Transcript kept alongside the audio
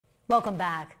Welcome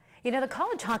back. You know, the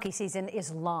college hockey season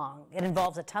is long. It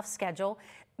involves a tough schedule,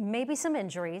 maybe some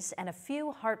injuries, and a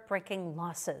few heartbreaking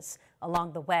losses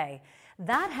along the way.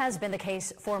 That has been the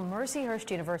case for Mercyhurst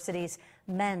University's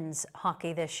men's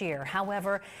hockey this year.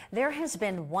 However, there has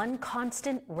been one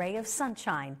constant ray of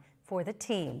sunshine for the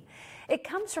team. It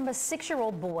comes from a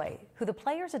 6-year-old boy who the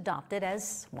players adopted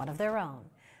as one of their own.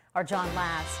 Our John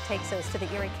Last takes us to the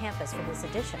Erie campus for this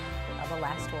edition of The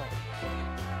Last Word.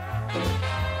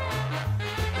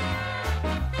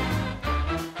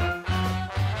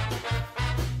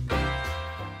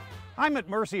 I'm at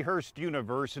Mercyhurst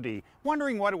University,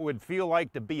 wondering what it would feel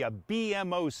like to be a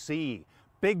BMOC,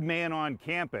 big man on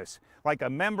campus, like a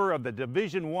member of the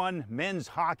Division I men's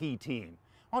hockey team.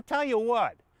 I'll tell you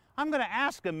what, I'm going to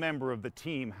ask a member of the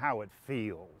team how it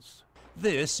feels.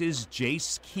 This is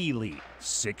Jace Keeley,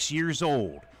 6 years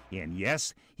old, and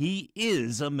yes, he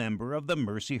is a member of the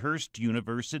Mercyhurst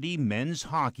University men's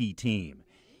hockey team.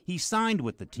 He signed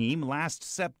with the team last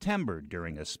September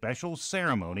during a special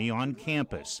ceremony on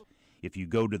campus. If you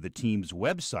go to the team's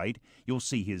website, you'll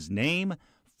see his name,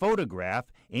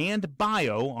 photograph, and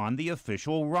bio on the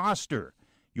official roster.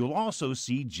 You'll also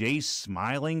see Jace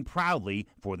smiling proudly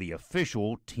for the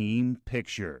official team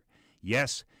picture.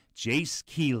 Yes, Jace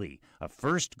Keeley, a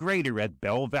first grader at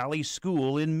Bell Valley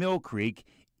School in Mill Creek,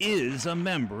 is a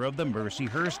member of the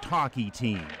Mercyhurst hockey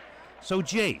team. So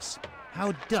Jace,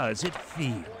 how does it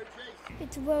feel?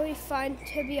 It's really fun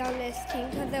to be on this team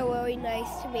because they're really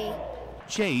nice to me.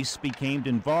 Jace became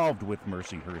involved with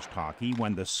Mercyhurst hockey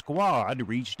when the squad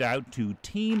reached out to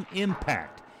Team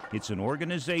Impact. It's an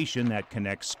organization that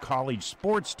connects college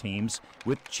sports teams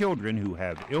with children who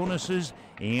have illnesses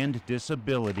and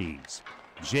disabilities.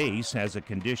 Jace has a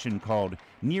condition called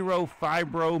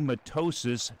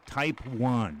neurofibromatosis type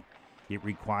 1. It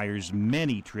requires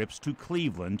many trips to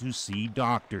Cleveland to see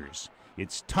doctors.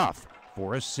 It's tough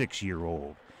for a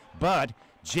 6-year-old. But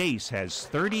Jace has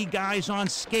 30 guys on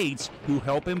skates who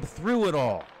help him through it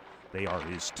all. They are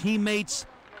his teammates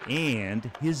and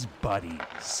his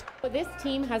buddies. This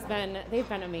team they've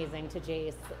been amazing to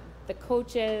Jace. The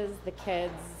coaches, the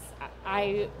kids,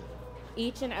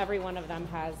 each and every one of them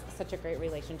has such a great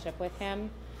relationship with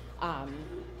him.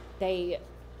 They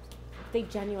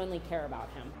genuinely care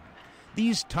about him.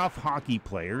 These tough hockey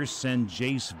players send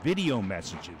Jace video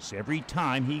messages every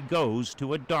time he goes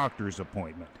to a doctor's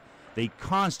appointment. They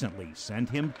constantly send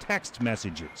him text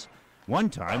messages. One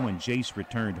time when Jace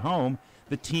returned home,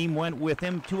 the team went with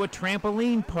him to a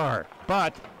trampoline park.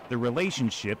 But the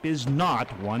relationship is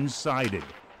not one-sided.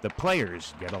 The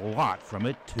players get a lot from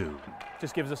it too.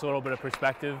 Just gives us a little bit of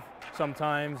perspective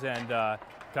sometimes, and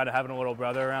kind of having a little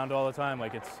brother around all the time,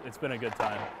 like it's been a good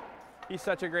time. He's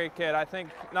such a great kid. I think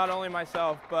not only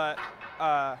myself, but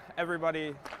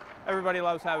everybody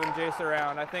loves having Jace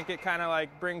around. I think it kind of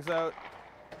like brings out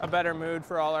a better mood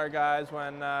for all our guys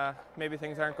when maybe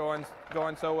things aren't going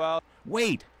so well.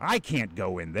 Wait, I can't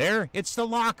go in there. It's the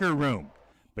locker room.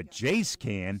 But Jace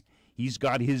can. He's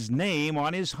got his name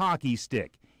on his hockey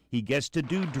stick. He gets to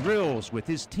do drills with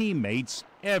his teammates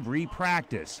every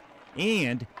practice.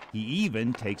 And he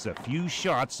even takes a few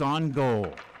shots on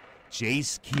goal.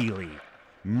 Jace Keeley,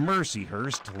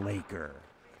 Mercyhurst Laker.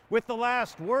 With the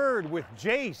last word with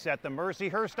Jace at the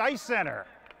Mercyhurst Ice Center.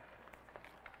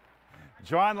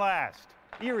 John Last,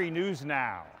 Erie News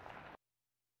Now.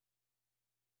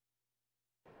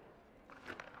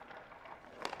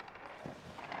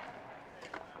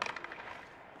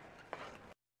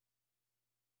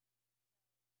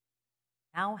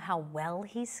 Now how well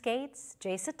he skates,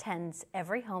 Jace attends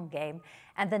every home game,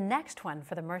 and the next one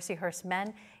for the Mercyhurst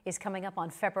men is coming up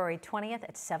on February 20th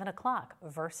at 7 o'clock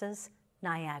versus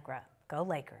Niagara. Go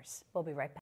Lakers. We'll be right back.